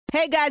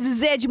Hey guys,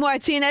 it's Angie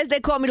Martinez. They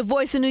call me the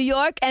voice of New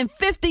York. And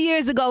 50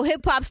 years ago,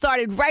 hip hop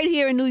started right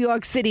here in New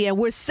York City. And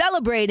we're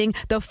celebrating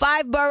the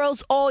 5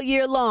 boroughs all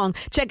year long.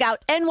 Check out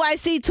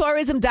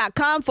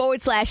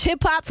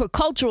nyctourism.com/hip hop for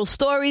cultural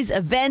stories,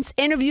 events,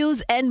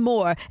 interviews, and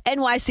more.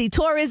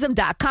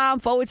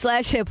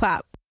 nyctourism.com/hip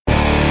hop.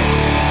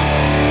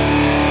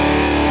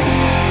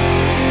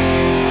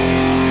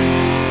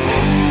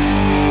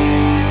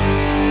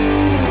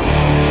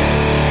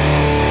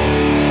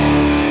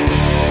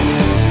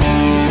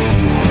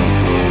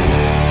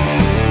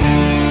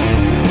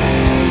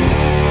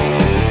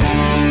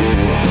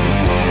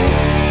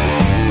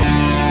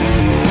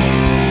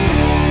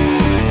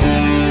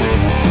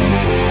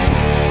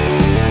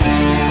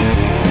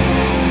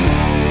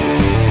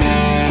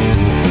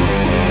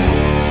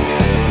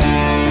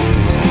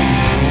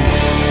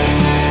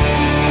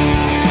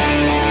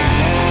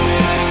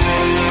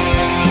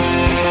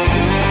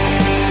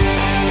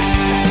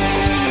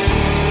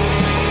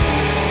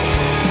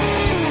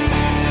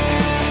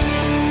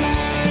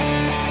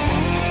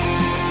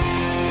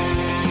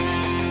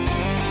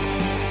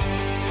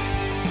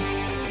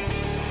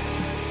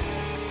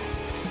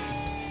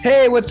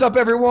 Hey, what's up,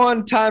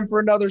 everyone? Time for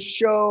another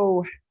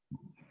show.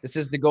 This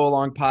is the Go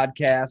Along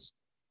Podcast.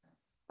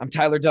 I'm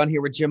Tyler Dunn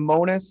here with Jim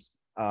Monis.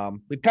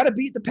 We've kind of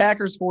beat the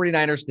Packers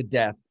 49ers to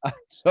death.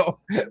 So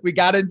we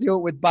got into it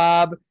with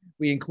Bob.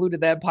 We included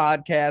that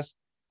podcast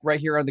right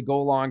here on the Go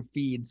Along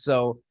feed.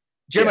 So,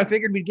 Jim, I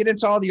figured we'd get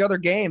into all the other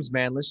games,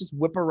 man. Let's just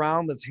whip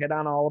around. Let's hit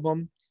on all of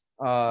them.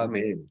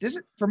 This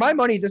is, for my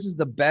money, this is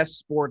the best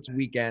sports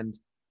weekend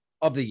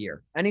of the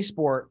year. Any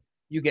sport,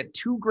 you get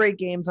 2 great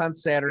games on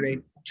Saturday,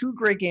 2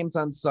 great games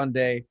on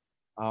Sunday.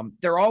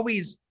 There's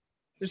always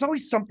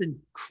something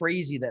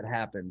crazy that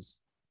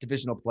happens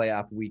divisional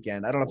playoff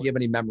weekend. I don't know if you have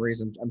any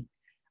memories.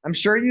 I'm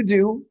sure you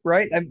do,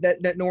 right?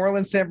 That New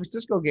Orleans San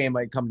Francisco game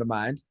might come to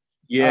mind.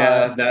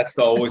 Yeah, that's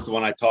always the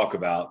one I talk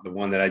about. The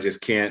one that I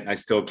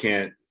still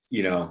can't.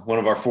 You know, one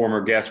of our former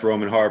guests,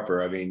 Roman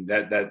Harper. I mean,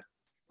 that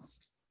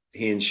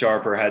he and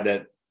Sharper had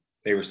that.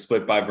 They were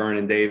split by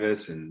Vernon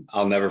Davis, and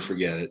I'll never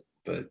forget it.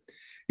 But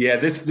yeah,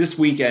 this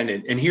weekend,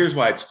 and here's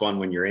why it's fun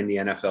when you're in the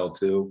NFL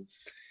too,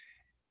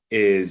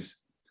 is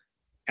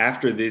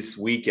after this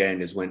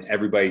weekend is when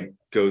everybody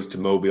goes to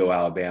Mobile,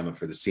 Alabama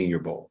for the Senior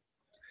Bowl.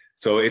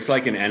 So it's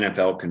like an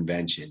NFL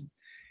convention.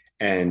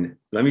 And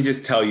let me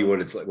just tell you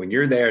what it's like when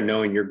you're there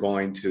knowing you're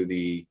going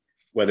to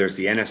whether it's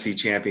the NFC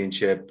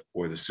Championship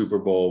or the Super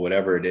Bowl,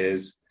 whatever it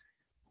is,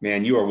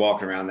 man, you are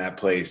walking around that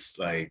place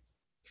like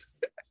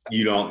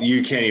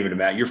you can't even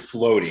imagine. You're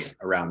floating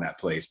around that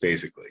place,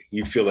 basically.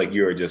 You feel like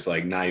you are just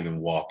like not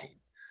even walking.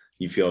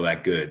 You feel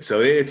that good.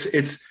 So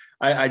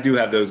I do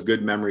have those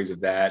good memories of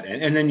that.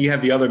 And then you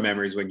have the other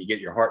memories when you get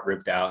your heart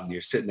ripped out and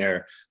you're sitting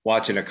there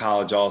watching a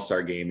college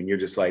all-star game and you're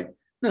just like,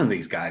 none of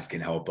these guys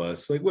can help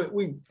us. Like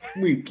we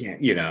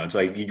can't, it's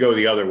like you go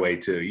the other way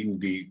too. You can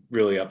be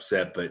really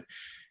upset, but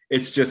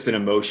it's just an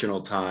emotional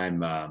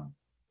time.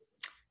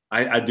 I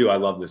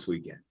love this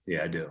weekend.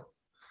 Yeah, I do.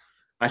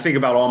 I think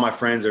about all my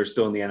friends that are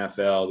still in the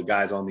NFL, the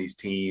guys on these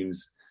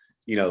teams,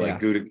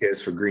 like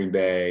Gutekunst for Green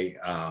Bay.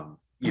 I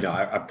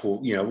pull,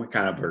 we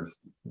kind of are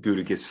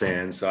Gutekunst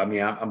fans. So, I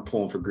mean, I'm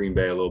pulling for Green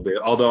Bay a little bit.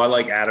 Although I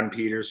like Adam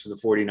Peters for the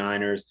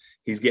 49ers.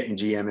 He's getting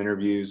GM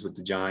interviews with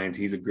the Giants.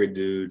 He's a good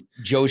dude.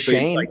 Joe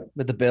Shane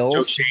with the Bills.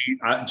 Joe Shane.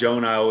 Joe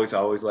and I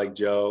always like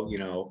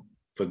Joe,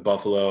 for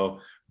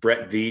Buffalo.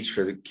 Brett Veach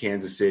for the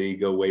Kansas City.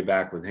 Go way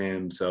back with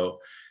him. So,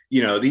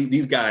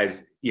 these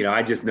guys,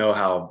 I just know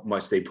how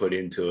much they put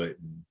into it.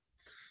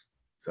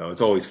 So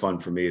it's always fun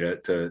for me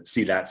to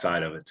see that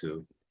side of it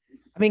too.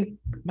 I mean,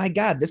 my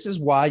God, this is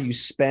why you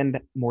spend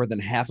more than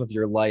half of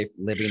your life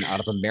living out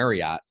of a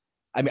Marriott.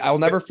 I mean, I'll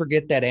never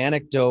forget that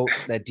anecdote,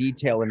 that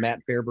detail in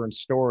Matt Fairburn's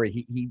story.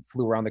 He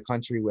flew around the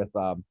country with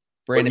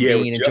Brandon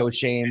Beane and Joe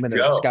Shane when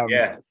they're scouting.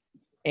 Yeah.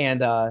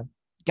 And God,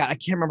 I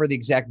can't remember the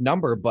exact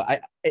number,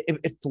 but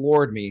it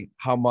floored me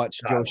how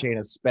much Joe Shane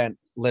has spent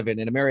living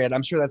in a Marriott.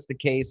 I'm sure that's the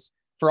case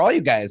for all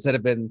you guys that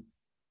have been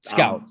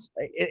scouts.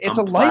 It's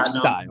a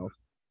lifestyle.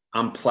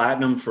 I'm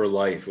platinum for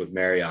life with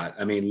Marriott.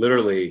 I mean,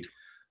 literally,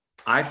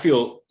 I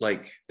feel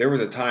like there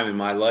was a time in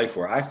my life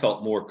where I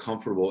felt more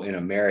comfortable in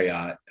a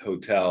Marriott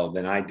hotel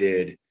than I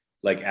did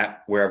like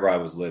at wherever I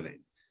was living.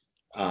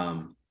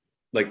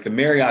 Like the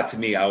Marriott to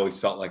me, I always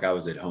felt like I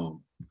was at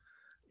home.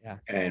 Yeah.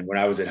 And when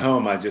I was at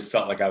home, I just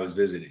felt like I was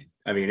visiting.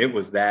 I mean, it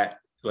was that,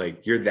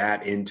 like, you're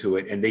that into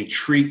it and they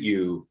treat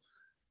you.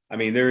 I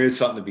mean, there is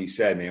something to be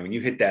said, man. When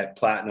you hit that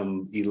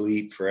platinum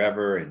elite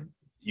forever and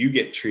you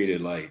get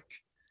treated like,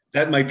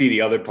 that might be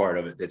the other part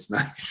of it that's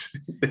nice.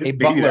 A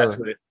butler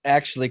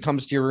actually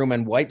comes to your room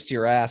and wipes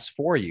your ass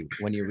for you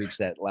when you reach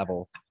that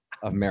level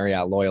of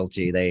Marriott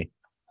loyalty. You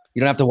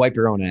don't have to wipe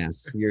your own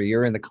ass.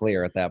 You're in the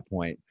clear at that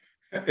point.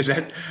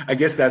 I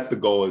guess that's the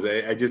goal.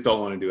 Is I just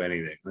don't want to do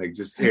anything. Like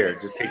just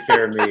take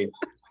care of me,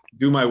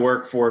 do my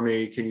work for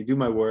me. Can you do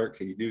my work?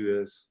 Can you do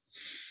this?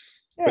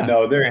 Yeah, but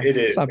no, it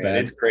is. Man.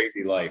 It's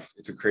crazy life.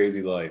 It's a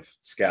crazy life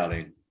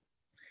scouting.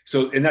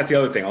 So, and that's the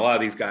other thing. A lot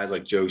of these guys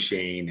like Joe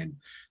Shane and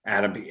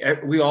Adam,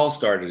 we all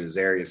started as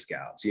area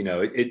scouts.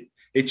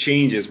 It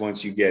changes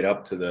once you get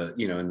up to the,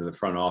 into the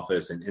front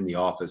office and in the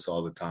office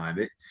all the time.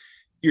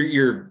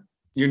 You're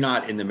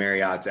not in the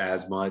Marriotts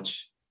as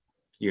much,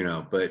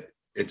 but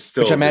it's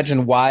still. Which I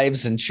imagine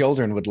wives and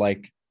children would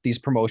like these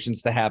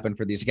promotions to happen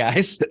for these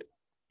guys.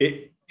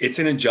 It's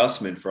an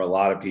adjustment for a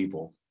lot of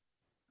people.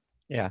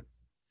 Yeah.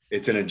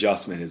 It's an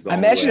adjustment. I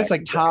imagine it's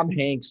like Tom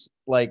Hanks,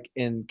 like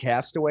in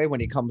Castaway, when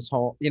he comes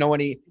home, when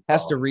he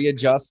has to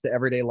readjust to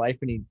everyday life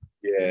and he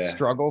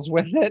struggles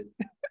with it.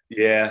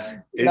 Yeah.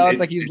 It's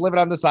like he's living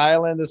on this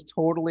island, this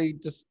totally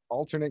just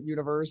alternate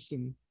universe.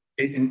 And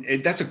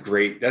that's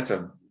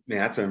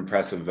an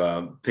impressive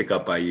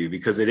pickup by you,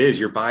 because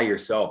you're by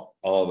yourself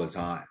all the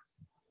time.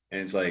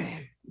 And it's like,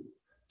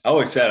 I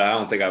always said, I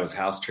don't think I was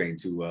house trained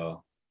too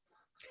well.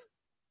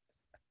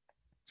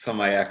 Some of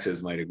my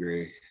exes might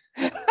agree.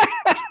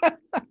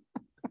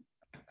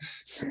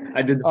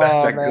 I did the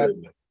best I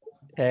could.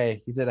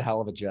 Hey, you did a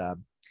hell of a job.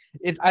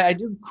 I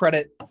do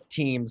credit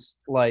teams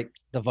like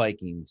the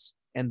Vikings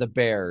and the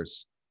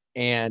Bears,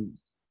 and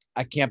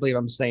I can't believe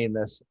I'm saying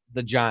this,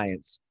 the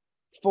Giants,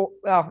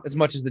 as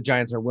much as the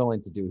Giants are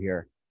willing to do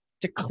here,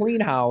 to clean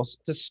house,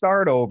 to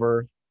start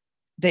over.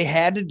 They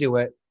had to do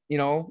it.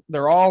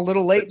 They're all a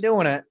little late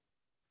doing it.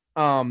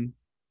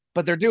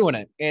 But they're doing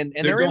it. And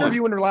they're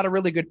interviewing a lot of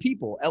really good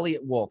people.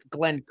 Elliott Wolf,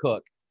 Glenn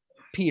Cook,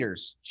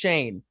 Peters,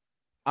 Shane.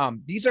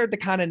 These are the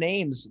kind of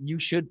names you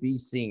should be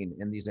seeing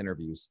in these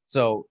interviews.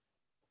 So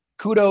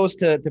kudos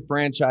to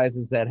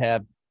franchises that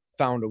have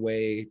found a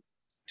way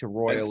to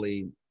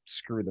royally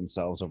screw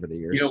themselves over the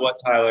years. You know what,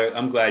 Tyler?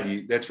 I'm glad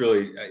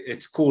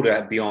it's cool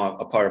to be on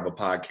a part of a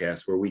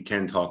podcast where we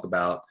can talk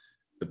about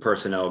the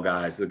personnel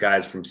guys, the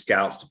guys from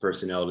scouts to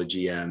personnel to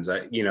GMs.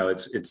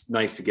 It's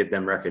nice to get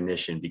them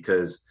recognition,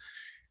 because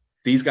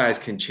these guys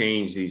can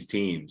change these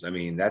teams. I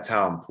mean, that's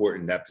how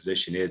important that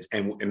position is.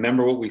 And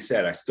remember what we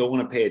said, I still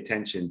want to pay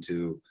attention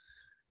to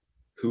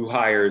who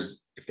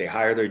hires. If they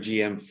hire their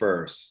GM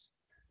first,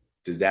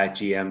 does that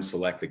GM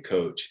select the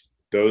coach?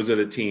 Those are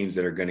the teams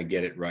that are going to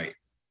get it right.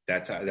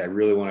 I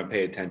really want to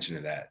pay attention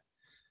to that.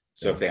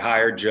 So if they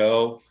hire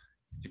Joe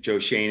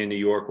Shane in New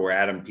York or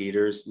Adam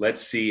Peters,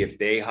 let's see if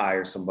they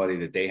hire somebody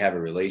that they have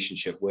a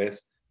relationship with.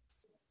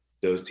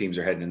 Those teams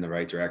are heading in the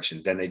right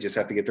direction. Then they just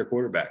have to get their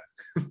quarterback.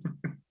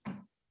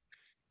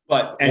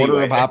 But anyway,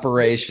 order of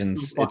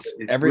operations.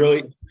 It's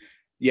really,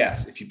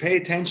 yes. If you pay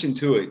attention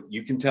to it,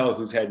 you can tell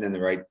who's heading in the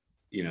right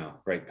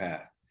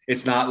path.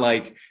 It's not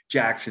like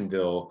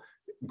Jacksonville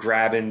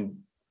grabbing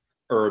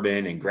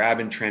Urban and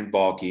grabbing Trent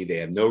Baalke. They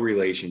have no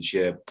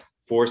relationship.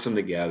 Force them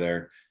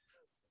together.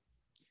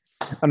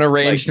 An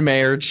arranged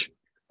marriage.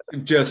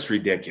 Just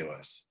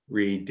ridiculous.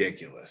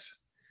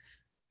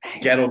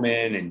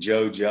 Gettleman and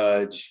Joe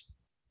Judge,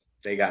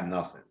 they got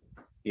nothing.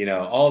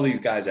 All these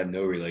guys have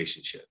no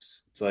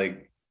relationships. It's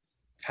like,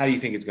 how do you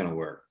think it's going to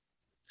work?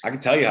 I can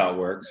tell you how it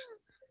works.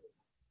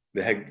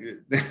 The head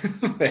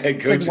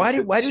coach.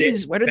 Like, why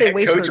do they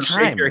waste their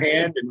time? Shake your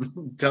hand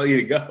and tell you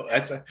to go.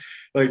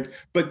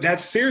 But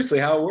that's seriously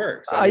how it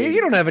works.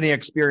 You don't have any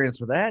experience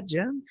with that,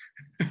 Jim.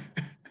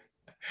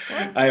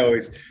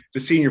 The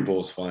Senior Bowl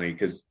is funny,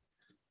 because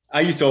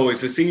the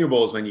Senior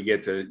Bowl is when you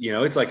get to,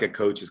 it's like a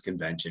coach's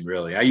convention,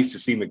 really. I used to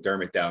see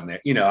McDermott down there.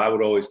 I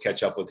would always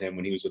catch up with him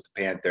when he was with the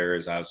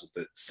Panthers. I was with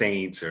the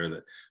Saints or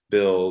the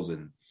Bills.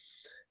 And,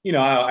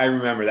 I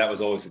remember that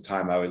was always the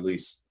time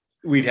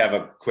we'd have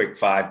a quick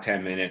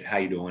 5-10 minute, how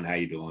you doing,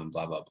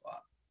 blah, blah,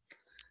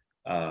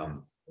 blah.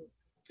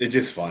 It's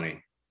just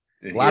funny.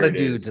 A lot of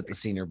dudes at the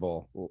Senior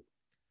Bowl.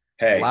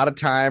 Hey, a lot of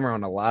time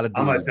around a lot of dudes.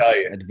 I'm going to tell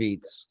you. At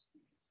Veets.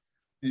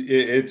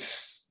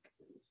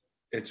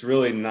 It's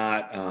really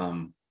not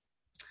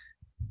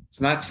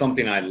it's not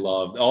something I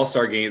loved.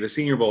 All-Star game, the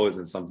Senior Bowl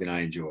isn't something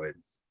I enjoyed.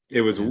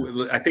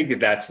 I think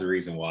that's the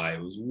reason why.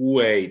 It was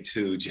way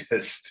too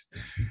just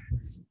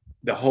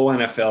the whole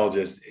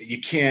NFL,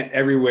 you can't,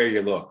 everywhere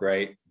you look,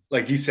 right?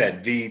 Like you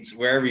said, Veets,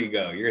 wherever you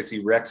go, you're gonna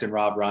see Rex and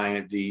Rob Ryan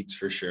at Veets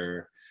for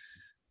sure.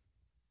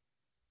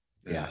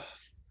 Yeah.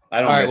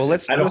 All right, well,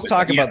 let's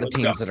talk about the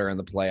teams that are in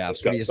the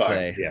playoffs. What do you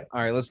say? Yeah.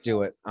 All right, let's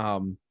do it.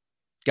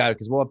 Got it,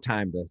 because we'll have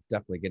time to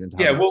definitely get into.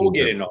 Yeah, we'll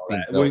get into all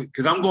that,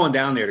 because I'm going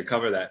down there to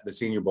cover the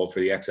Senior Bowl for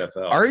the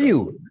XFL. Are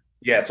you?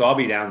 Yeah, so I'll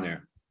be down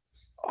there.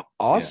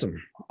 Awesome.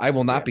 Yeah. I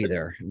will not be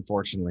there,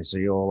 unfortunately. So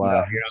you'll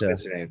have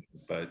to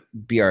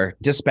be our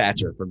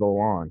dispatcher for go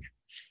on.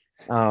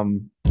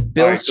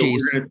 Bills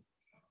Chiefs.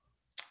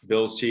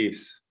 Bills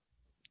Chiefs.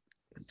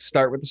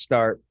 Start with the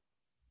start.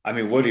 I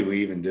mean, what do we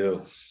even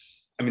do?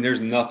 I mean,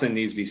 there's nothing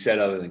needs to be said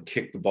other than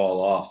kick the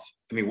ball off.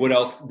 I mean, what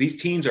else?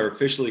 These teams are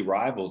officially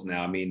rivals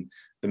now. I mean,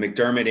 the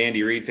McDermott,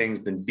 Andy Reid thing's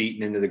been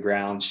beaten into the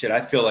ground. Shit,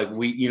 I feel like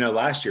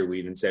last year we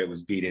even said it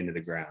was beat into the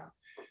ground.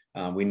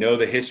 We know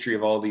the history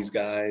of all these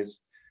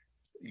guys.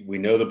 We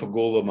know the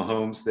Pagula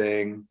Mahomes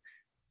thing.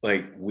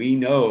 Like, we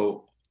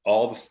know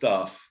all the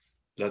stuff.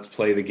 Let's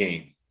play the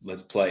game.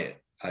 Let's play it.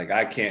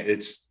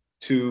 It's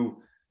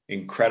two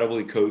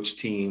incredibly coached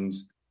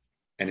teams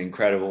and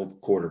incredible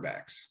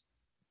quarterbacks.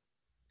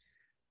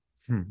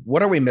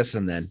 What are we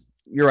missing then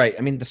you're right.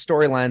 I mean, the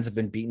storylines have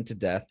been beaten to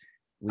death.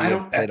 We I have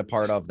don't. played a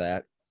part of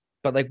that.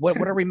 But like, what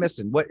are we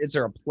missing? What is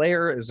there a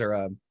player? Is there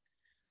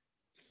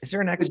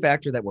an X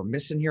factor that we're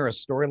missing here? A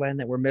storyline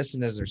that we're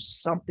missing? Is there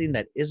something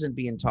that isn't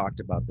being talked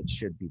about that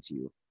should be to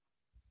you?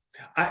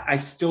 I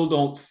still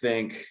don't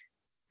think.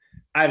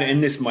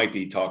 And this might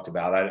be talked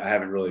about. I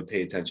haven't really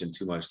paid attention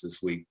too much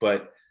this week,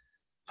 but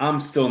I'm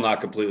still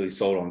not completely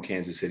sold on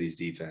Kansas City's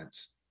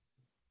defense.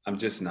 I'm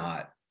just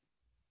not.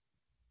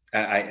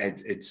 I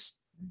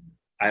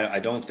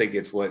don't think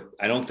it's what.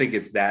 I don't think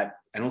it's that.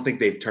 I don't think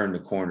they've turned the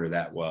corner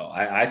that well.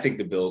 I think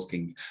the Bills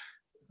can.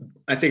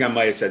 I think I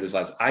might have said this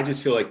last. I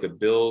just feel like the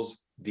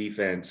Bills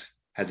defense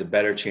has a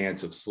better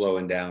chance of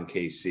slowing down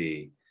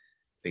KC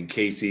than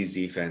KC's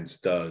defense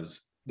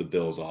does the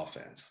Bills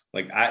offense.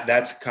 Like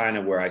that's kind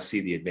of where I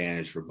see the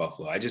advantage for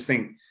Buffalo. I just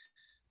think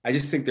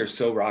they're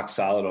so rock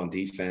solid on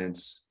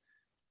defense.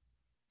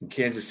 And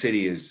Kansas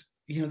City is,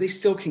 they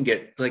still can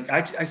get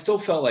I still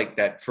felt like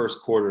that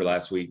first quarter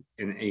last week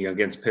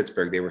against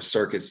Pittsburgh, they were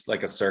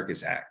like a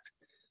circus act.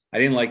 I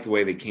didn't like the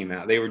way they came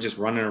out. They were just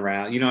running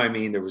around. You know what I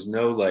mean? There was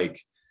no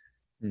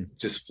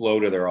just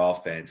flow to their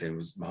offense. It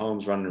was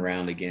Mahomes running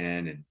around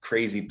again and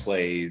crazy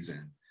plays.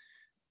 And,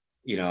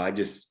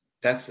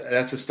 that's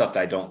the stuff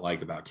that I don't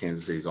like about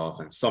Kansas City's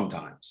offense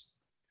sometimes.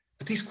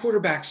 But these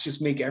quarterbacks just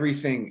make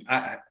everything.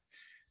 I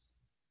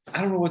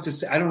don't know what to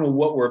say. I don't know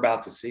what we're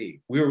about to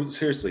see. We're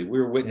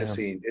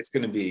witnessing. Yeah. It's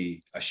going to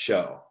be a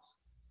show.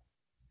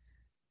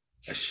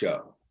 A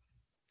show.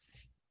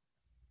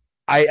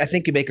 I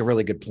think you make a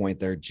really good point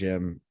there,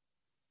 Jim,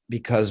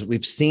 because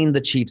we've seen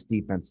the Chiefs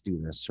defense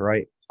do this,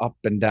 right? Up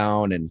and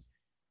down. And,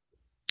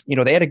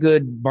 they had a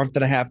good month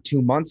and a half,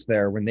 2 months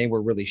there when they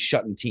were really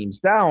shutting teams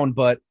down.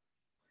 But,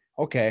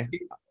 okay,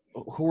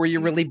 who are you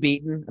really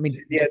beating? I mean,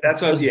 yeah,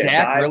 that's what. Was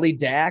Dak really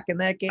Dak in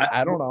that game?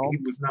 I don't know. He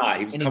was not.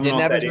 He was and coming he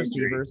didn't off have his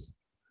injury, receivers.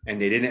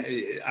 and they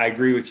didn't. I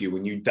agree with you.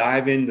 When you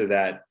dive into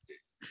that,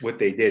 what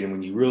they did, and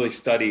when you really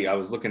study, I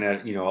was looking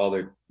at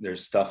all their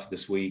stuff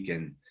this week,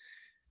 and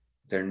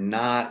they're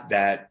not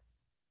that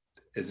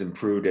as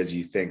improved as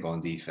you think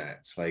on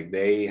defense. Like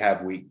they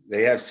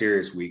have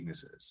serious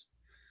weaknesses.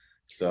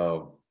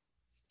 So.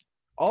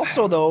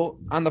 Also, though,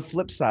 on the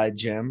flip side,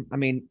 Jim, I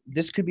mean,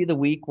 this could be the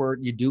week where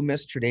you do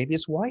miss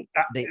Tre'Davious White.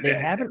 They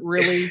haven't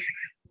really.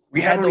 We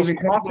haven't even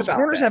talked about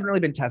corners that. Haven't really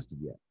been tested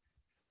yet.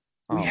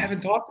 We haven't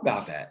talked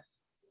about that.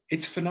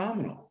 It's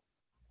phenomenal.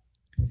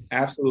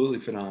 Absolutely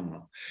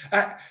phenomenal.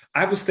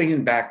 I was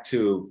thinking back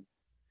to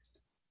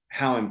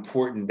how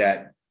important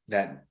that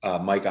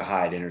Micah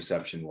Hyde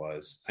interception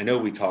was. I know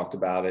we talked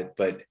about it,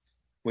 but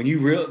when you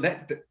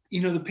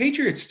the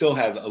Patriots still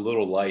have a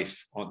little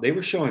life. They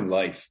were showing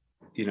life.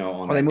 They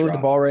moved the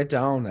ball right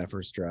down that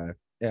first drive.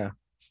 Yeah.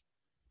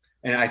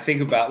 And I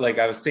think about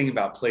I was thinking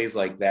about plays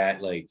like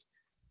that.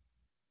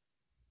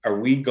 Are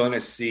we going to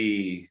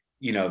see,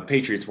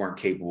 Patriots weren't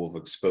capable of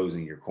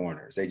exposing your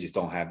corners. They just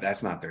don't have,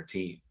 that's not their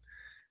team.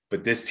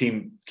 But this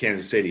team,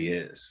 Kansas City,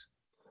 is.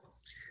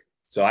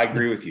 So I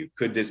agree with you.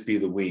 Could this be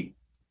the week?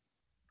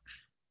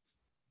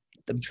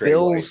 The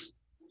Bills,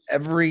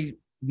 every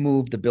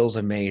move the Bills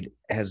have made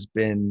has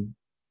been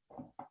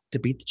to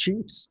beat the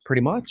Chiefs,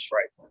 pretty much.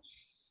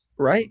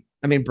 Right?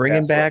 I mean,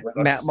 bringing back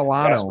Matt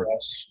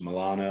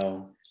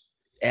Milano,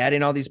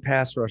 adding all these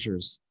pass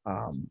rushers,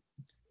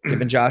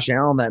 giving Josh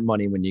Allen that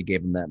money when you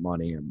gave him that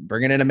money, and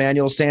bringing in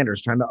Emmanuel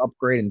Sanders, trying to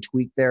upgrade and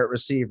tweak there at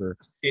receiver.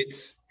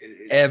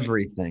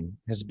 Everything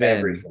has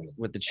been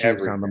with the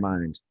Chiefs on the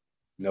mind.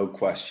 No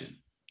question.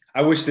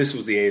 I wish this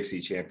was the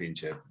AFC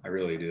Championship. I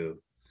really do.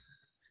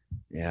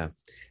 Yeah.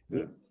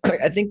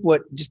 I think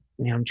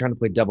I'm trying to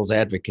play devil's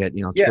advocate,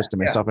 twisting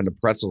myself into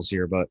pretzels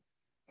here, but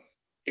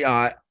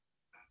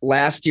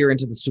last year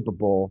into the Super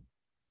Bowl,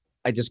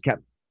 I just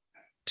kept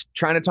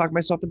trying to talk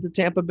myself into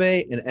Tampa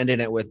Bay and ending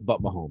it with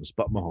but Mahomes.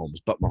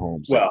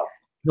 Well,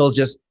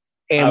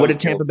 what did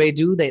Tampa Bay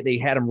do? They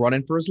had him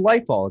running for his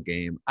life all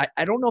game.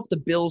 I don't know if the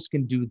Bills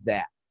can do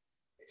that.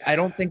 I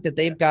don't think that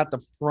they've got the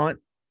front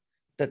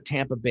that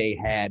Tampa Bay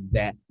had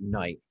that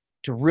night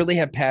to really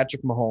have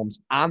Patrick Mahomes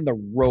on the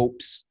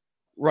ropes,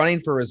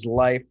 running for his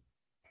life.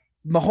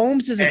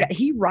 Mahomes is a guy,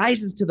 he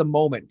rises to the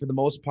moment for the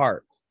most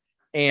part.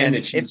 And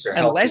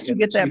unless you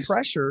get that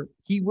pressure,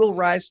 he will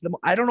rise to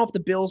I don't know if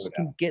the Bills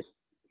can get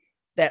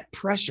that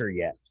pressure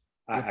yet.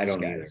 I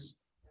don't either.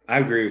 I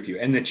agree with you.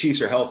 And the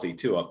Chiefs are healthy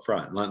too up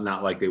front,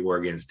 not like they were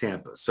against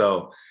Tampa.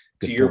 So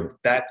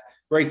that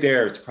right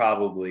there, it's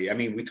probably, I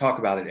mean, we talk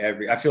about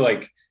it I feel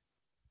like,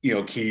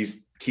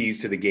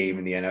 keys to the game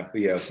in the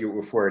NFL,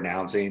 if we're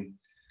announcing,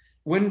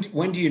 when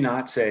do you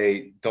not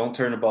say, don't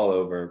turn the ball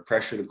over,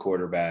 pressure the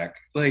quarterback?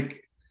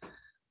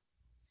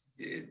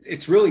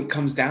 It's really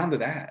comes down to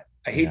that.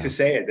 I hate to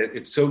say it.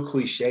 It's so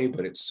cliche,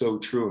 but it's so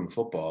true in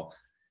football.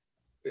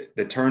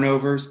 The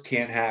turnovers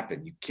can't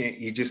happen.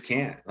 You just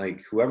can't.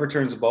 Whoever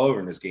turns the ball over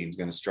in this game is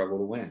going to struggle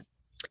to win.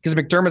 Because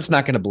McDermott's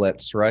not going to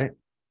blitz, right?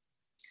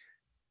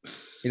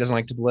 He doesn't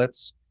like to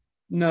blitz.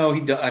 No,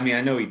 he does. I mean,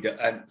 I know he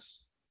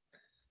does.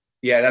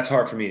 Yeah, that's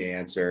hard for me to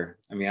answer.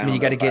 I mean, you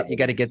got to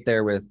get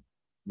there with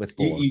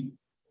Fuller.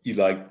 You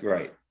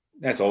right.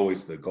 That's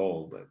always the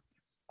goal,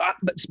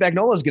 But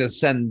Spagnola's going to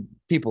send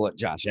people at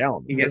Josh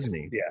Allen, isn't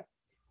he? Yeah.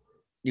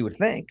 You would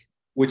think.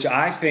 Which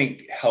I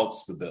think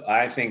helps the Bill.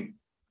 I think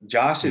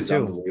Josh is too.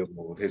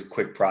 Unbelievable with his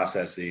quick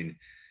processing.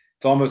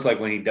 It's almost like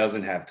when he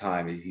doesn't have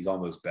time, he's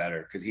almost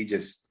better because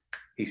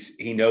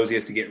he knows he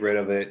has to get rid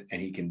of it,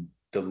 and he can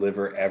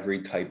deliver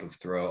every type of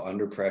throw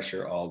under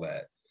pressure, all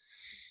that.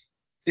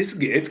 It's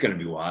going to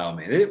be wild,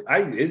 man.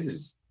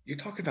 You're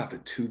talking about the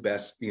two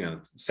best,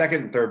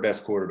 second and third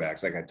best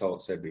quarterbacks, like I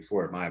said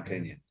before, in my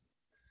opinion.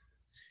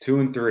 2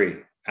 and 3.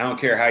 I don't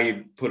care how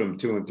you put them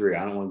 2 and 3.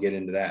 I don't want to get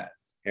into that.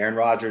 Aaron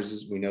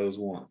Rodgers, we know, is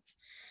 1.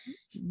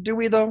 Do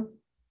we, though?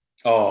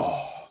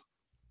 Oh.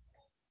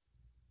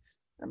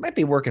 I might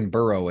be working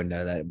Burrow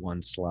into that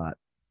 1 slot.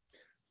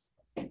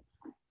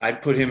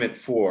 I'd put him at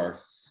 4.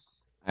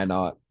 I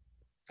know it.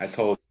 I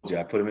told you.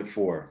 I put him at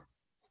 4.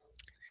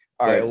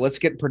 All right, let's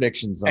get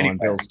predictions on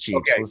Bills Chiefs.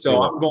 Okay,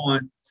 so I'm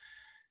going.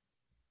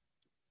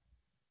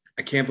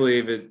 I can't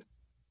believe it.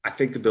 I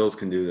think the Bills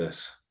can do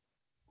this.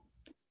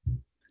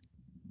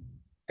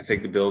 I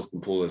think the Bills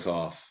can pull this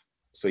off.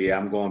 So, yeah,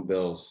 I'm going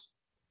Bills.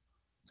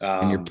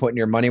 And you're putting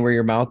your money where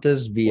your mouth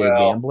is via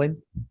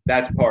gambling?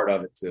 That's part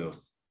of it, too.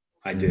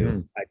 I do. Mm-hmm.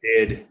 I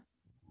did.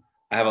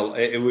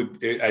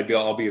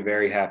 I'll be a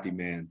very happy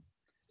man.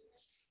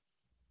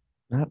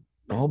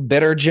 Oh,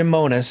 bitter Jim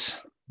Monis.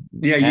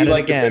 Yeah, you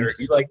like the bitter.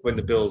 You like when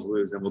the Bills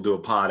lose, and we'll do a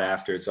pod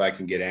after it so I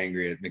can get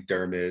angry at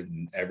McDermott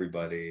and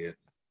everybody.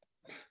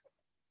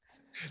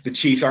 The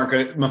Chiefs aren't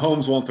going to –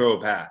 Mahomes won't throw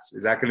a pass.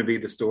 Is that going to be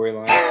the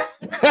storyline?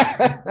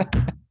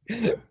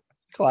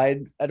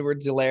 Clyde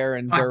Edwards-Helaire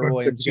and Darrell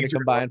Williams going to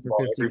combine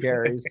for 50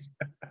 carries.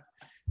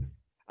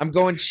 I'm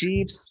going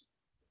Chiefs.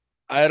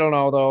 I don't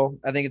know, though.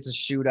 I think it's a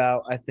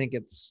shootout. I think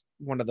it's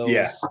one of those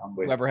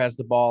whoever has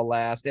the ball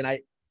last. And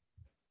I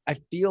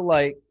feel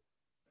like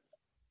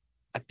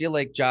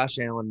Josh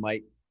Allen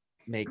might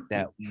make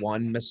that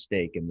one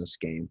mistake in this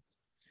game.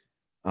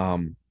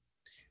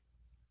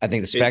 I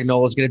think the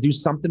Spagnuolo is going to do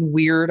something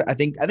weird. I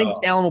think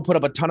Allen will put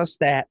up a ton of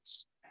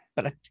stats,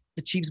 but I think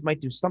the Chiefs might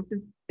do something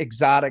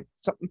exotic,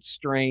 something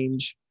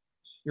strange.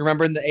 You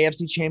remember in the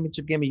AFC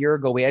Championship game a year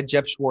ago, we had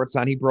Jeff Schwartz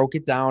on. He broke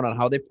it down on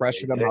how they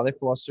pressured him, how they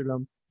flustered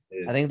him.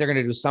 I think they're going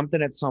to do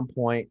something at some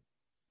point,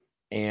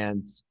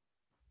 and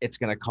it's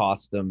going to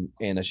cost them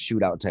in a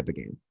shootout type of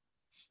game.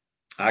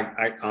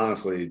 I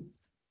honestly,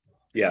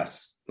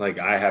 yes. Like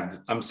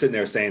I'm sitting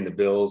there saying the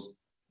Bills,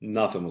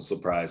 nothing will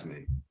surprise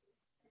me.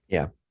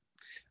 Yeah.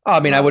 Oh, I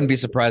mean, I wouldn't be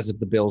surprised if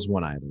the Bills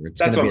won either.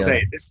 That's what I'm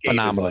saying. This game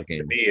phenomenal game.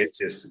 To me, it's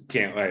just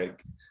can't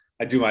like.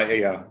 I do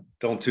my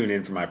don't tune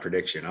in for my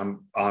prediction.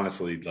 I'm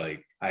honestly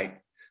like I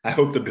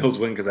hope the Bills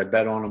win because I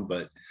bet on them,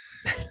 but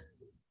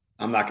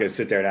I'm not going to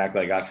sit there and act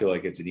like I feel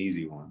like it's an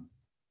easy one.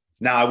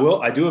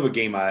 Now I do have a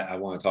game I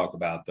want to talk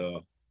about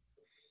though.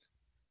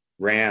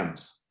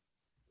 Rams,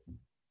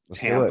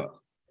 Tampa.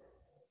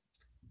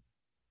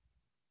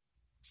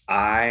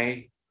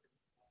 I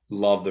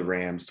love the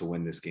Rams to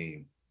win this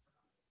game.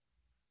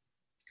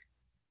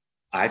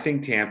 I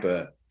think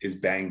Tampa is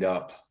banged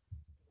up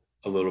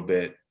a little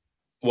bit.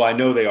 Well, I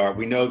know they are.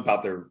 We know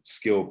about their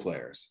skill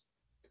players.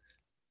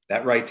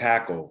 That right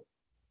tackle,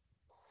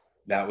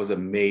 that was a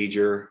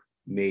major,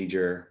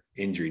 major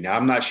injury. Now,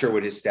 I'm not sure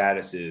what his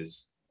status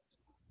is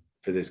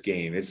for this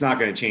game. It's not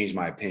going to change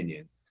my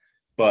opinion,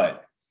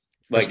 but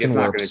like it's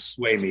not going to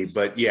sway me.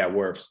 But yeah,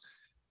 Wirfs.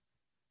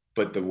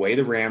 But the way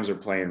the Rams are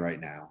playing right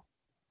now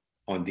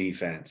on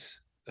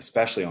defense,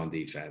 especially on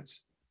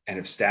defense, and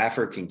if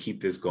Stafford can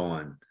keep this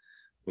going,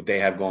 what they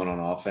have going on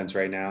offense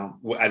right now,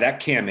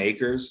 that Cam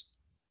Akers,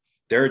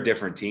 they're a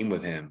different team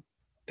with him.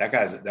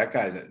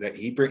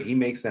 He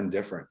makes them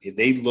different.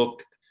 They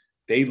looked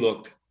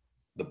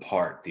the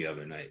part the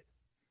other night.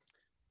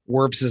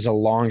 Wirfs is a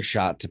long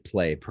shot to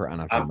play per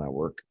NFL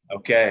Network.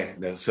 Okay,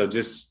 so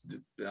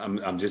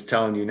I'm just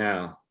telling you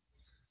now,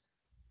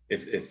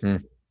 if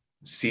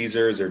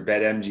Caesars or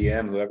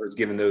BetMGM, whoever's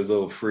giving those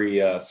little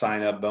free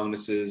sign up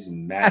bonuses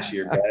and match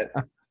your bet.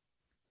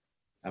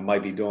 I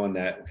might be doing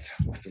that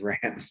with the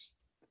Rams.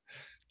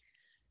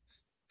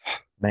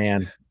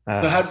 Man.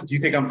 So do you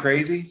think I'm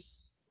crazy?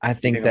 I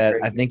think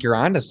you're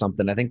onto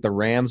something. I think the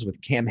Rams with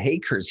Cam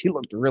Akers, he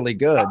looked really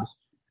good.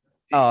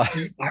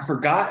 I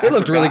forgot. He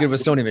looked really good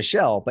with Sony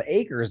Michel, but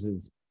Akers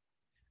is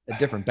a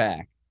different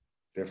back.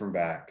 Different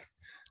back.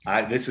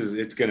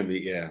 It's going to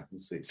be, we'll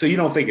see. So you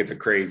don't think it's a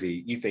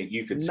crazy, you think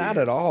you could see Not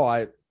at all.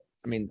 I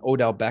mean,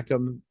 Odell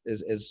Beckham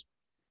is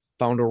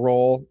found a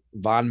role.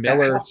 Von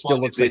Miller still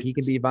looks like he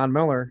can be Von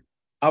Miller.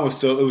 It was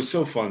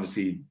so fun to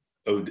see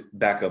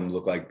Beckham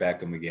look like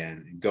Beckham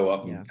again and go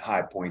up and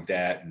high point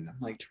that. And I'm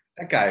like,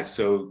 that guy is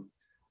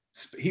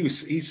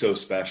he's so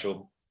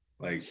special.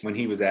 Like when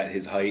he was at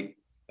his height.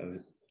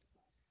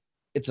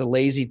 It's a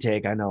lazy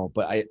take, I know,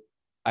 but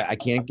I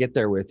can't get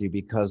there with you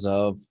because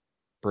of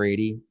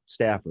Brady,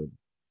 Stafford.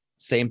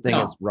 Same thing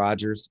as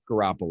Rodgers,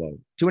 Garoppolo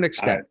to an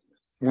extent.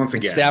 Once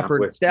again,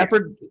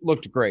 Stafford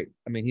looked great.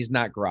 I mean, he's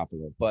not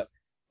Garoppolo, but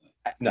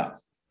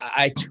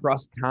I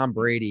trust Tom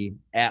Brady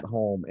at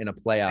home in a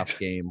playoff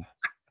game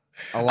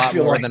a lot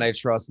more than I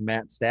trust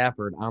Matt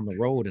Stafford on the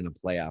road in a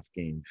playoff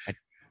game.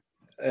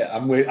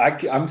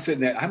 I'm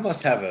sitting there. I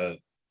must have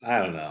I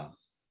don't know.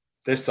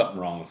 There's something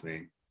wrong with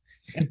me.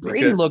 And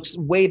Brady looks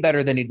way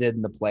better than he did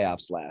in the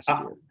playoffs last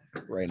year.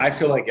 Right now. I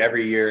feel like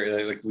every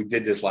year, like we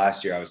did this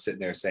last year, I was sitting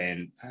there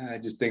saying, I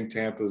just think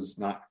Tampa's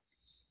not.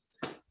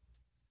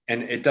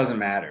 And it doesn't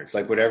matter. It's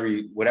like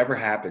whatever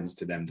happens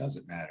to them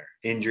doesn't matter.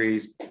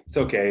 Injuries, it's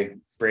okay.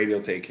 Brady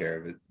will take care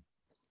of it.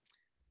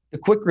 The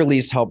quick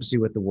release helps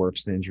you with the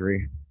Wirfs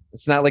injury.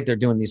 It's not like they're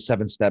doing these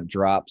 7-step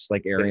drops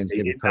like Arians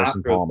did with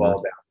Carson Palmer.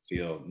 Ball down the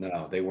field.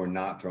 No, they were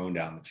not thrown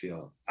down the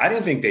field. I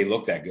didn't think they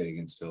looked that good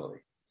against Philly.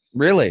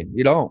 Really?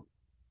 You don't?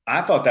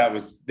 I thought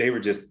they were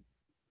just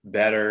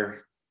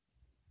better.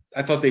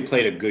 I thought they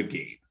played a good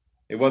game.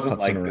 It wasn't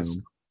like this.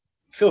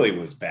 Philly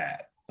was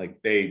bad.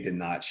 Like they did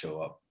not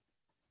show up.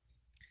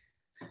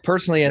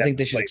 Personally, I think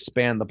they should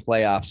expand the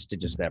playoffs to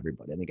just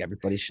everybody. I think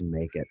everybody should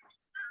make it.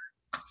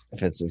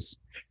 If it's just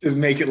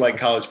make it like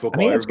college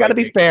football. I mean, it's got to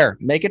be fair.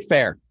 Make it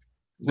fair,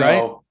 right?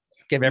 No,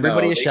 give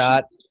everybody a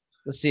shot.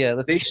 Let's see it.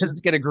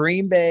 Let's get a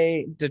Green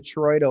Bay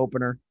Detroit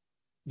opener.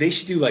 They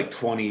should do like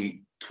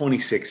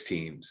 26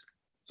 teams,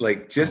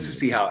 like just to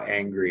see how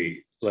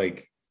angry.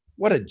 Like,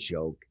 what a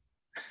joke!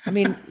 I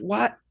mean,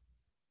 what?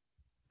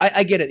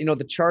 I get it. You know,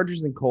 the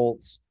Chargers and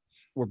Colts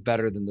were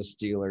better than the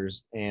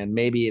Steelers, and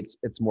maybe it's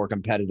more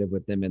competitive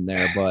with them in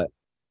there,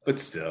 but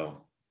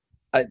still,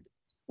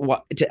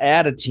 to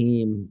add a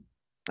team,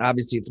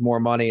 obviously it's more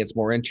money, it's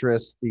more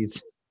interest.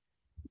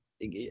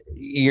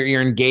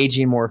 You're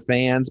engaging more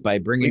fans by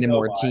bringing in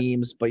more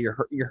teams, but you're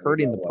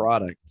hurting the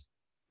product.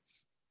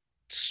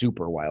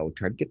 Super wild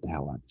card. Get the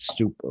hell out.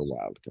 Super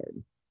wild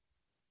card.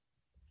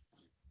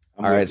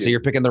 All right, so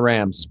you're picking the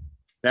Rams.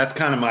 That was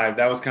kind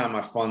of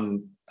my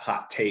fun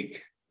hot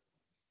take.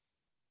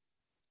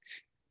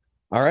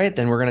 All right,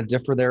 then we're going to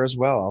differ there as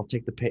well. I'll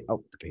take the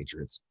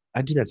Patriots.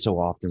 I do that so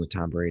often with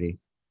Tom Brady.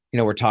 You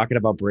know, we're talking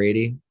about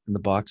Brady and the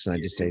Bucs, and I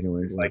just say to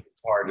him,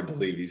 it's hard to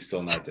believe he's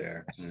still not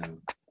there.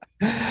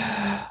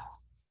 Yeah.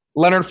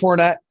 Leonard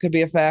Fournette could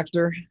be a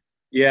factor.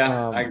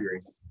 Yeah, I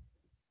agree.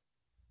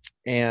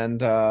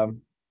 And I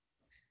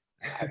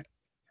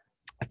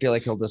feel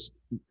like he'll just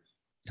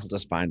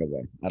find a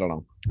way. I don't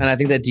know. And I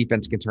think that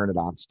defense can turn it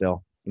on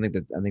still. I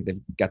think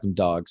they've got some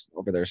dogs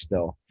over there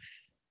still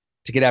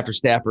to get after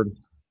Stafford.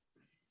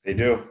 They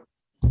do.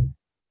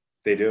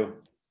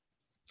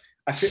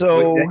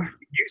 So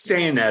you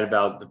saying that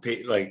about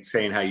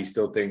saying how you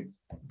still think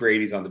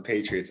Brady's on the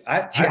Patriots.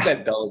 I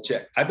bet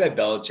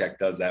Belichick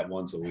does that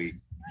once a week.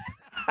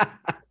 I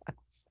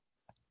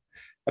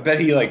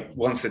bet he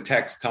wants to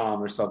text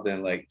Tom or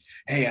something like,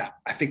 "Hey,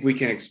 I think we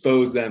can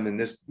expose them in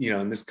this,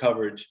 in this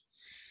coverage."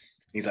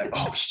 He's like,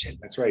 "Oh shit,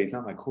 that's right. He's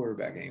not my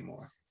quarterback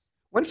anymore."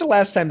 When's the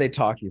last time they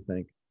talk, you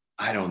think?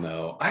 I don't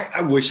know.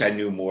 I wish I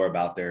knew more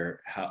about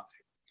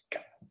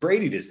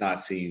Brady does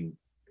not seem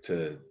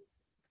to.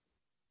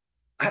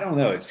 I don't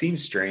know. It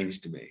seems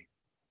strange to me.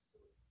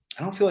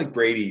 I don't feel like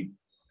Brady.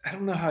 I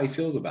don't know how he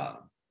feels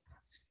about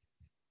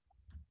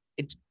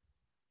him.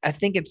 I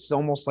think it's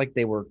almost like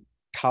they were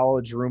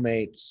college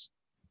roommates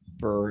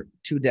for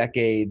 2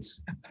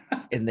 decades,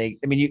 and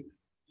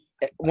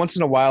once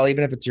in a while,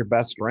 even if it's your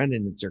best friend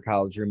and it's your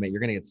college roommate, you're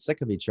going to get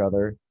sick of each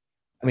other.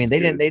 I mean, they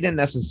didn't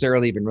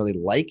necessarily even really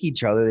like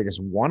each other. They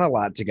just won a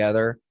lot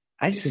together.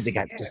 I just think they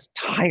got just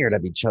tired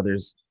of each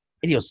other's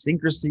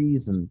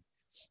idiosyncrasies, and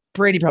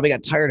Brady probably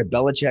got tired of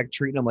Belichick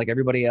treating him like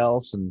everybody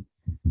else, and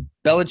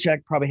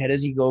Belichick probably had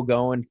his ego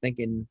going,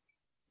 thinking,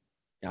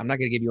 "I'm not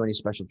going to give you any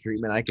special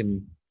treatment. I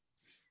can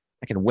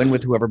win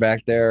with whoever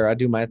back there. I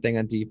do my thing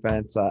on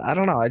defense." I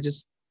don't know. I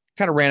just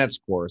kind of ran its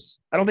course.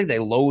 I don't think they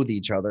loathe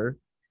each other.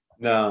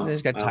 No, they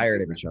just got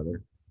tired of each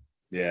other.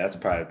 Yeah, that's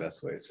probably the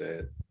best way to say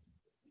it.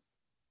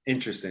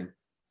 Interesting.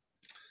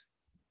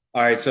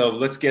 All right, so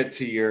let's get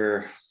to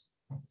your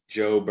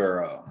Joe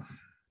Burrow.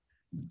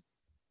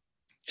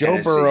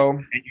 Joe Burrow.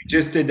 And you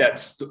just did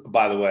that,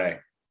 by the way,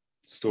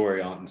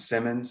 story on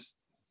Simmons,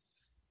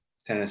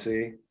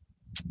 Tennessee.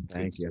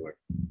 Thank you.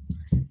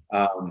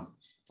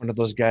 One of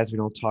those guys we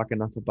don't talk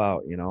enough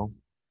about,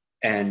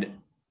 And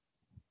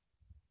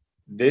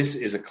this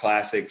is a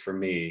classic for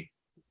me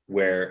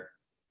where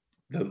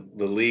the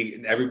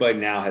league, everybody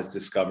now has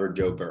discovered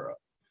Joe Burrow.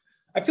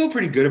 I feel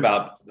pretty good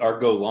about our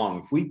go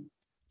long.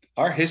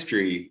 Our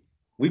history,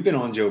 we've been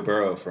on Joe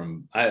Burrow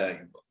from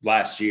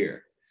last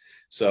year.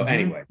 So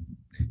anyway,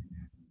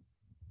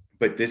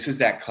 but this is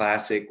that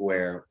classic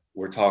where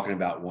we're talking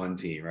about one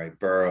team, right?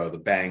 Burrow, the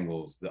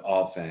Bengals, the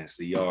offense,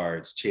 the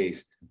yards,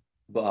 Chase,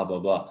 blah, blah,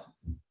 blah.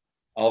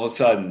 All of a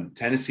sudden,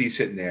 Tennessee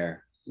sitting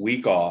there,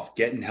 week off,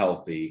 getting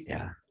healthy.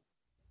 Yeah.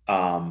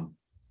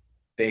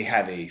 They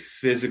have a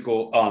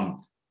physical,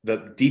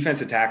 the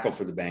defensive tackle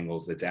for the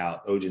Bengals that's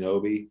out,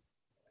 Ojanobi.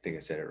 I think I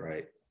said it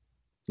right.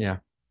 Yeah.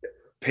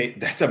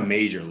 That's a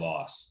major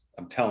loss.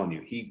 I'm telling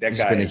you, he's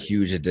been a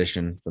huge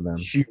addition for them.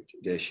 Huge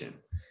addition.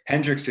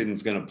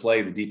 Hendrickson's going to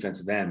play the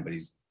defensive end, but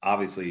he's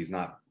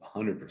not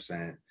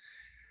 100%.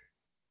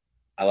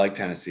 I like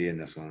Tennessee in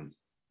this one.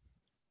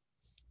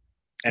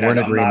 And I'm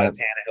not a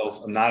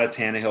Tannehill. I'm not a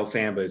Tannehill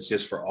fan, but it's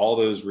just for all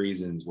those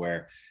reasons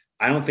where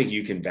I don't think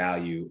you can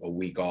value a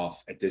week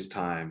off at this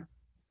time.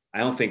 I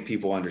don't think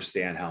people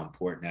understand how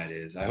important that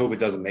is. I hope it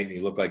doesn't make me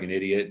look like an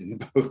idiot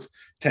and both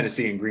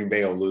Tennessee and Green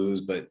Bay will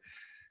lose, but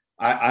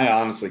I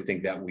honestly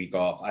think that week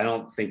off, I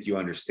don't think you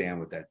understand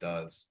what that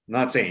does. I'm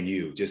not saying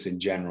you, just in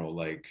general,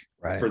 like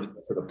for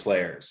the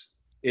players,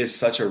 is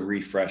such a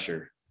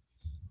refresher.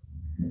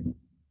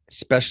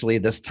 Especially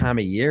this time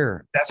of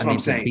year. That's what I'm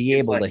saying. To be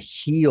able to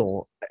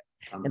heal.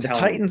 And the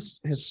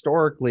Titans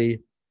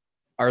historically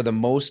are the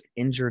most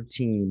injured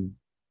team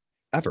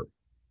ever.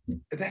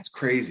 That's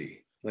crazy.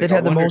 Like, they've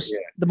had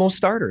the most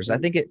starters. I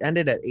think it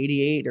ended at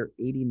 88 or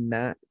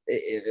 89.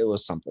 It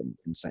was something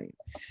insane.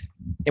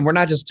 And we're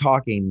not just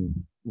talking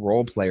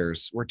role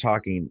players. We're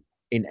talking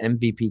an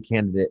MVP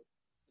candidate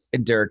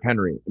in Derrick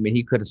Henry. I mean,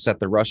 he could have set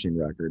the rushing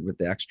record with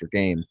the extra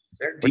game.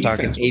 We're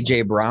talking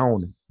A.J.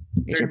 Brown.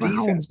 Their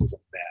defense was a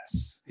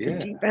mess. Yeah.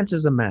 The defense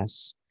is a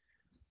mess.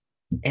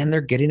 And they're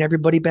getting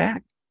everybody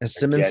back. As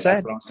Simmons said,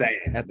 that's what I'm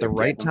saying. At the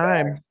right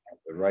time. At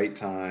the right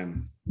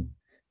time.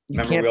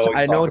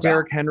 I know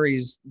Derrick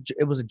Henry's,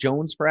 it was a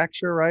Jones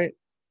fracture, right?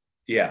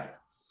 Yeah.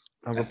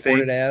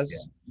 Reported as.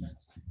 Yeah.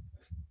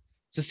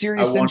 It's a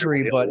serious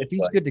injury, but if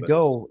he's good to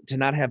go, to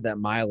not have that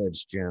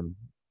mileage, Jim,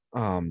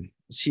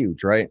 it's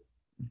huge, right?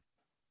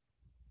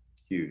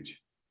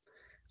 Huge.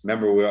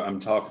 Remember, I'm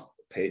talking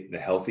the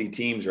healthy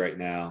teams right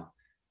now.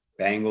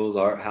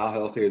 How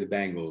healthy are the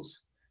Bengals?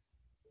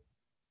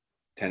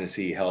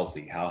 Tennessee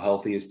healthy. How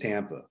healthy is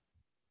Tampa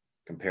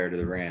compared to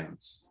the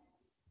Rams?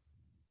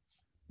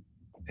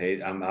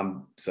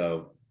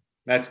 So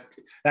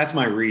that's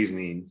my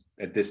reasoning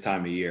at this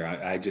time of year.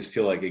 I just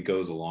feel like it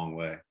goes a long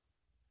way.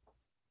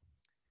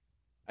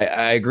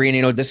 I agree.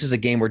 And, this is a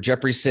game where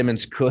Jeffrey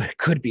Simmons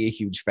could be a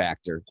huge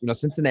factor.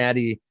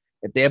 Cincinnati,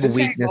 if they have a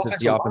weakness,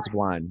 it's the offensive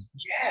line.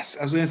 Yes.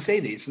 I was going to say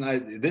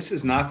this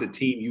is not the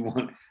team you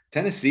want.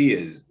 Tennessee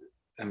is,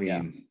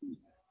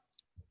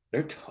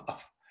 they're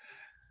tough.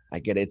 I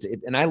get it.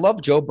 And I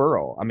love Joe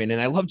Burrow. And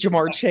I love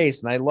Jamar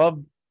Chase, and I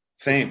love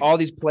all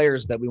these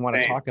players that we want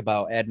to talk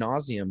about ad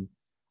nauseum.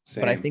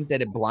 But I think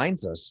that it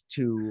blinds us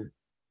to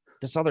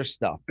this other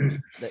stuff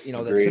that,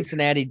 that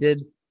Cincinnati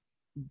did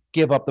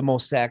give up the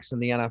most sacks in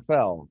the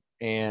NFL,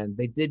 and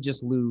they did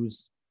just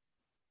lose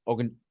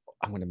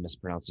I'm going to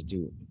mispronounce it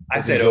too. I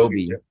said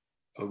Ogunjobi,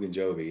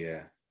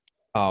 yeah.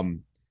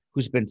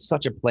 Who's been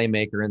such a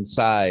playmaker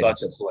inside.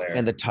 Such a player.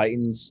 And the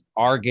Titans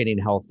are getting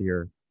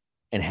healthier,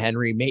 and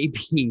Henry may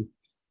be,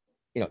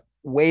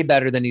 way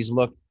better than he's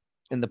looked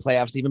in the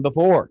playoffs even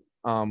before,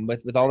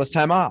 with all this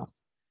time off.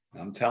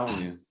 I'm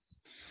telling you.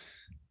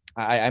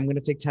 I'm going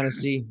to take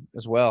Tennessee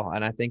as well,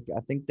 and I think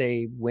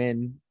they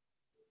win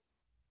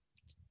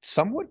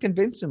somewhat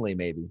convincingly,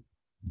 maybe.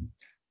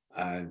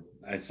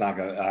 It's not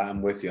gonna.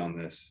 I'm with you on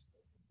this.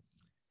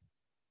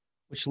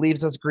 Which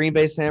leaves us Green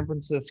Bay, San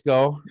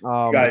Francisco.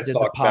 You guys did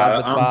talked the pod about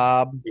with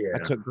Bob. Yeah. I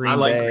took Green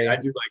Bay. I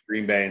do like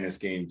Green Bay in this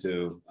game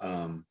too.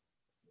 Well,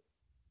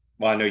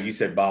 I know you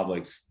said Bob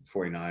likes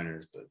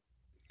 49ers, but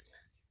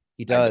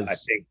he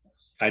does.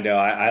 I know.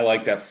 I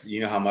like that. You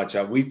know how much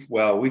we've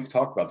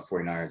talked about the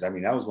 49ers.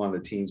 That was one of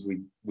the teams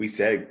we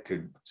said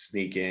could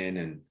sneak in,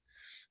 and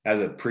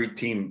as a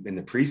team in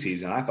the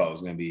preseason, I thought it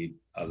was going to be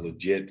a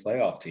legit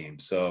playoff team.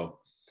 So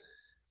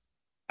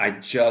I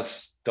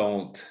just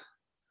don't.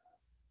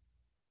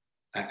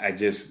 I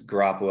just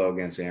Garoppolo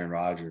against Aaron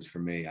Rodgers for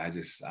me. I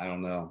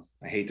don't know.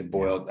 I hate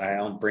to I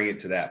don't bring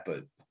it to that,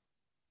 but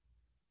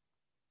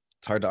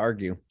it's hard to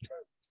argue.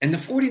 And the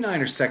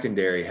 49ers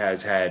secondary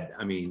has had,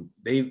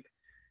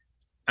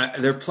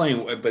 they're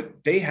playing,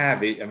 but they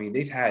have it.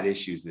 They've had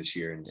issues this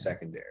year in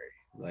secondary.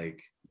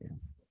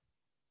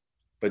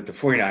 But the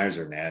 49ers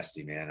are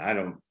nasty,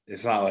 man.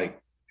 It's not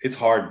like it's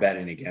hard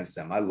betting against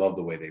them. I love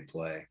the way they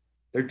play.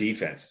 Their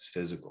defense is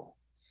physical.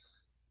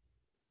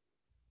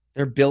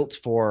 They're built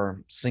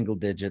for single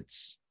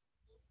digits.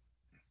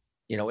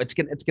 It's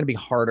gonna be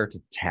harder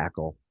to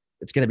tackle.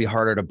 It's gonna be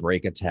harder to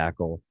break a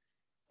tackle.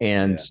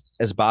 And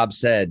as Bob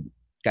said,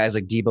 guys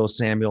like Deebo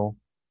Samuel,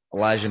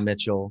 Elijah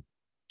Mitchell,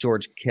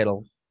 George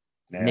Kittle,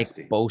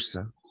 nasty. Nick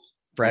Bosa,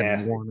 Fred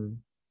Warner.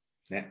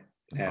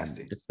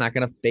 Nasty. It's not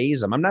going to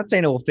phase them. I'm not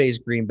saying it will phase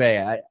Green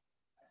Bay. I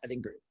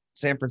think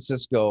San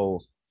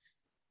Francisco,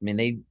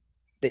 they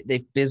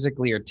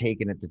physically are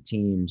taking it to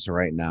teams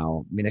right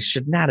now. It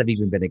should not have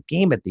even been a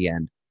game at the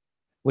end,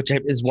 which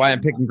is why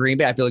I'm picking Green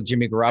Bay. I feel like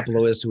Jimmy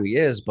Garoppolo is who he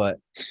is, but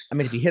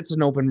if he hits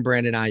an open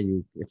Brandon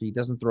Ayuk, if he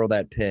doesn't throw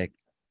that pick,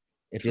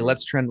 if he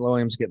lets Trent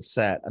Williams get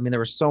set, there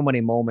were so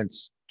many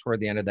moments toward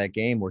the end of that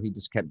game where he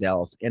just kept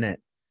Dallas in it.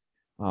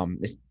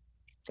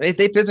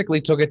 They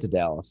physically took it to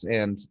Dallas,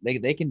 and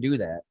they can do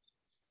that.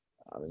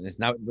 It's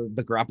not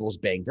the Garoppolo's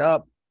banged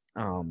up.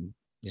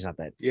 He's not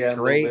that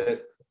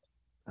great.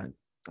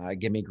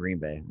 Give me Green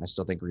Bay. I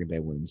still think Green Bay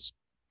wins.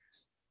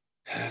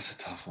 That's a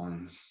tough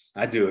one.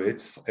 I do.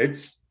 It's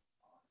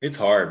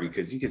hard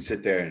because you can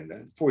sit there and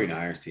the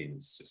 49ers team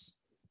is just.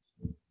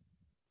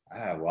 I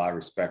have a lot of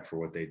respect for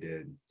what they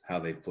did, how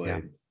they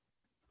played.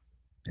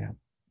 Yeah.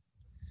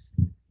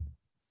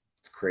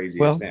 crazy.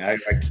 Well,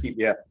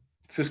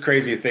 it's just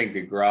crazy to think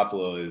that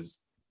Garoppolo is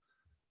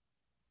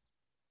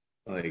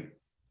like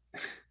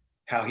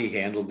how he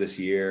handled this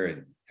year.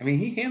 And I mean,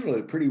 he handled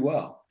it pretty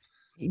well.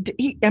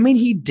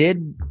 he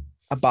did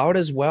about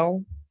as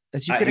well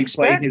as you could He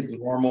expect. played his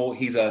normal.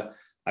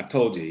 I've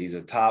told you, he's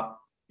a top.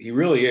 He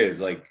really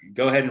is. Like,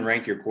 go ahead and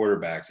rank your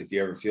quarterbacks if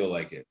you ever feel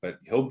like it, but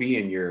he'll be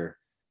in your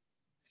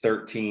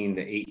 13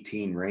 to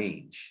 18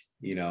 range.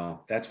 You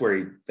know, that's where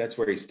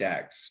he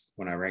stacks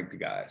when I rank the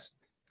guys.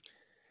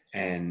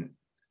 And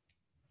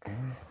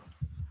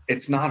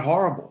it's not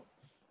horrible.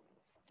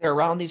 They're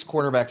around these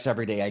quarterbacks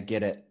every day. I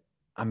get it.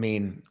 I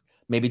mean,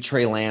 maybe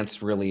Trey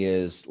Lance really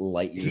is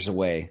light years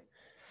away.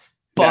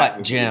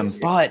 But Jim,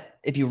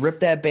 if you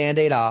rip that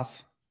Band-Aid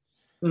off,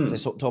 I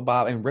told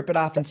Bob, and rip it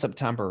off in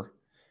September.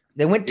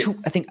 They went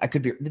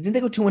didn't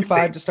they go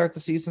 2-5 to start the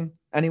season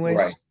anyways?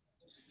 Right.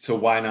 So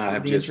why not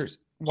have just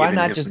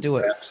do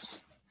it? Reps?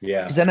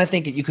 Yeah. Because then I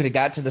think you could have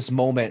got to this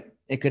moment.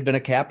 It could have been a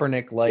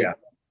Kaepernick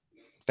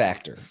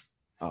factor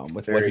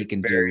with what he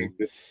can do.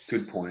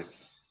 Good point.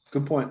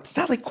 It's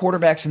not like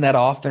quarterbacks in that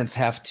offense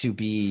have to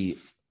be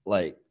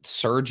like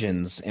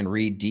surgeons and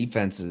read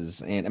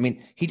defenses. And I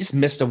mean, he just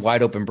missed a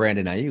wide open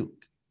Brandon Ayuk.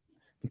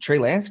 Trey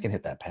Lance can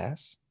hit that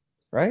pass,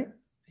 right?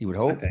 He would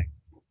hope.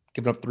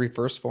 Giving up 3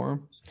 firsts for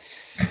him.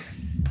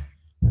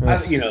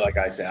 Like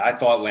I said, I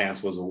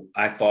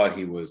thought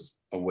he was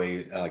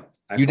away.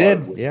 You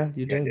did.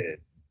 You did.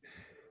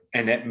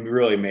 And that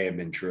really may have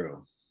been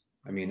true.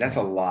 I mean, that's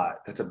a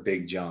lot. That's a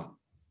big jump.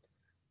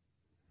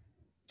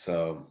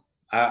 So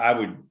I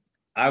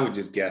would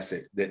just guess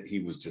that he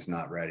was just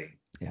not ready.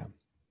 Yeah.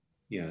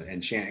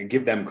 And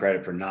give them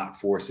credit for not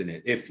forcing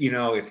it. If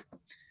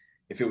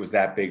it was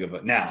that big of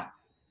a, now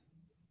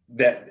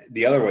that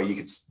the other way, you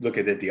could look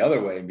at it the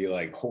other way and be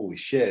like, holy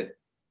shit,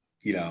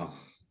 can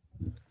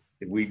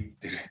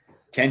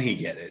he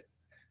get it?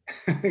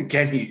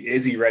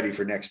 Is he ready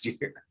for next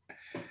year?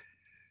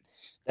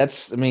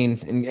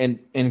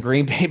 And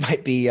Green Bay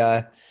might be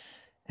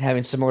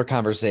having similar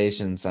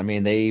conversations. I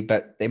mean,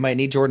 they might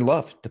need Jordan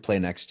Love to play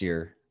next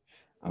year.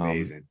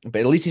 Amazing.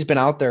 But at least he's been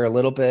out there a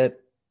little bit.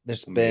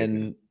 There's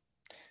been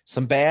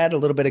some bad, a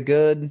little bit of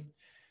good,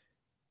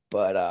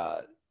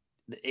 but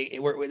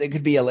it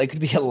could be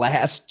a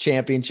last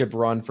championship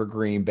run for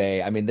Green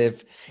Bay. I mean,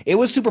 it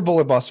was Super Bowl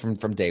or bust from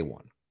day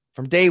one.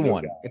 From day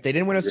one, if they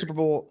didn't win a Super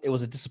Bowl, it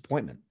was a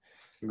disappointment.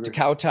 To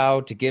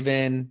kowtow, to give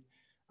in,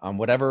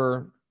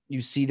 whatever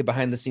you see to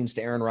behind the scenes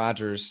to Aaron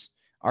Rodgers.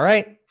 All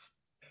right,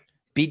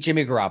 beat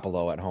Jimmy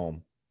Garoppolo at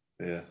home.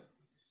 Yeah.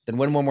 Then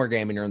win one more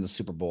game and you're in the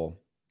Super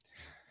Bowl.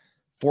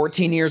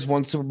 14 years,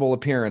 1 Super Bowl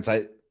appearance.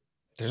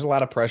 There's a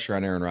lot of pressure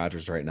on Aaron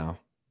Rodgers right now,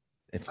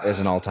 as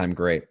an all-time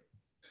great.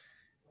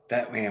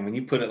 That, man, when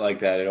you put it like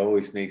that, it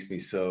always makes me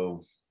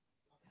so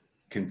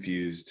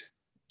confused.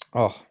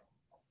 Oh.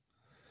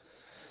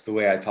 The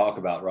way I talk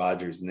about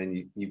Rodgers, and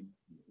then you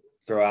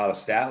throw out a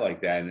stat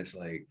like that, and it's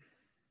like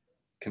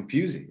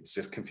confusing. It's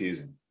just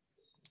confusing.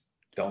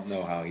 Don't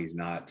know how he's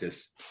not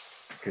just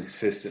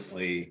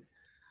consistently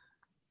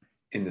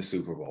in the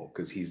Super Bowl,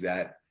 because he's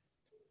that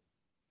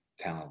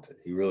talented.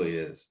 He really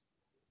is.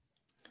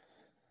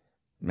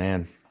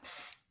 Man.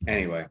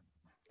 Anyway.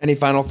 Any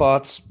final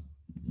thoughts?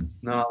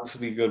 No, this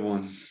will be a good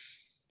one.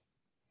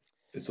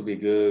 This will be a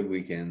good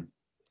weekend.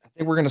 I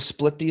think we're going to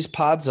split these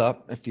pods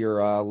up if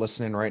you're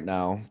listening right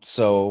now.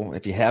 So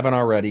if you haven't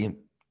already,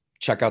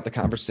 check out the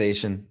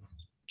conversation.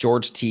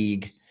 George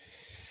Teague,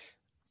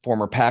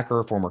 former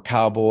Packer, former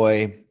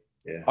Cowboy,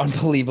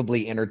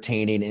 unbelievably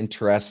entertaining,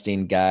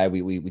 interesting guy.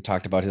 We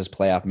talked about his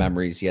playoff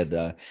memories. He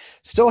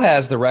still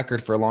has the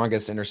record for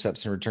longest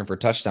interception return for a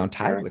touchdown,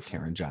 tied with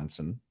Taron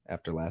Johnson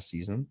after last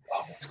season.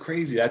 Oh, that's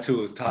crazy. That's who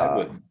it was tied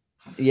with.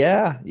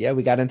 Yeah,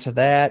 we got into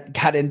that.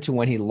 Got into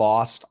when he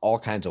lost all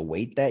kinds of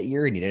weight that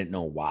year and he didn't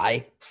know why.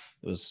 It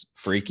was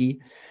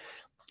freaky.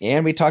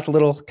 And we talked a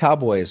little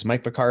Cowboys,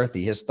 Mike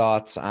McCarthy, his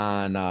thoughts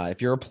on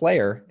if you're a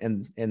player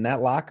in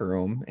that locker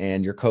room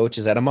and your coach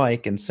is at a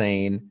mic and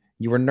saying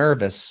you were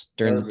nervous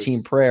during the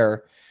team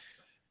prayer.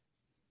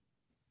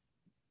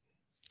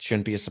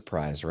 Shouldn't be a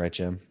surprise, right,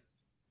 Jim?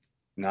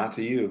 Not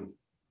to you.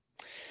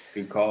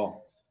 Good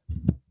call.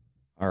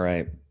 All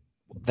right.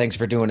 Thanks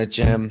for doing it,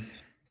 Jim.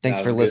 Thanks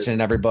for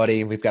listening,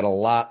 everybody. We've got a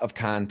lot of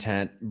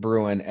content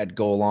brewing at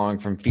Go Long,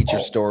 from feature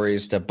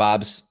stories to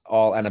Bob's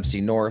All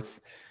NFC North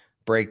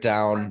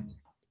breakdown.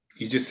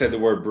 You just said the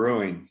word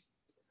brewing.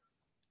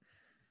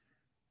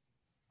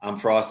 I'm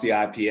Frosty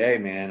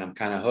IPA, man. I'm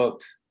kind of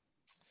hooked.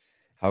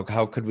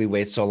 How could we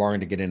wait so long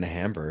to get into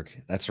Hamburg?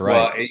 That's right.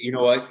 Well, you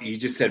know what? You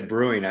just said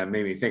brewing. That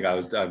made me think I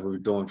was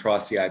doing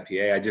Frosty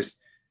IPA.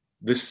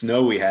 The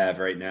snow we have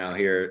right now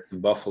here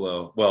in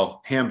Buffalo,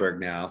 well,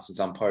 Hamburg now, since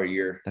I'm part of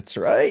your. That's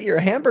right. You're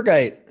a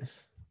Hamburgite.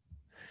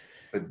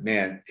 But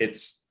man,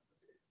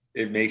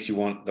 it makes you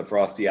want the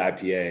Frosty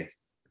IPA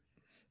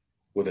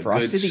with a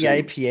Frosty good soup. The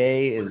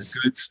IPA is a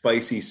good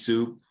spicy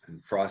soup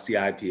and Frosty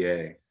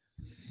IPA.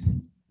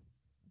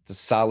 It's a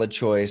solid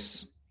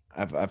choice.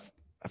 I've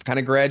kind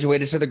of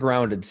graduated to the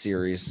Grounded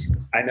series.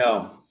 I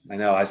know. I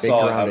know. I was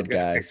grounded going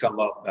to guy. pick some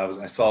up.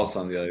 I saw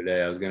some the other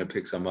day. I was going to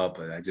pick some up,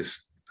 but I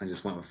just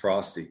went with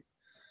Frosty.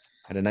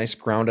 Had a nice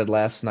grounded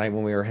last night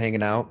when we were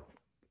hanging out.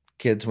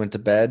 Kids went to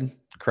bed,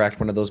 cracked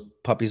one of those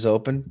puppies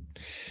open.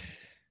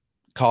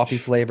 Coffee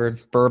flavored,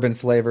 bourbon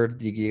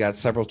flavored. You got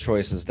several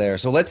choices there.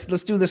 So let's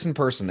do this in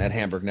person at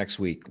Hamburg next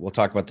week. We'll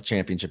talk about the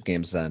championship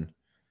games then.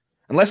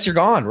 Unless you're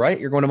gone, right?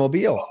 You're going to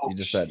Mobile. You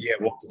just said. Yeah,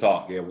 we'll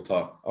talk. Yeah, we'll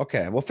talk.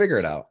 Okay, we'll figure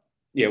it out.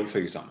 Yeah, we'll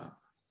figure something out.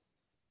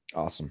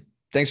 Awesome.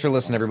 Thanks for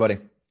listening, everybody.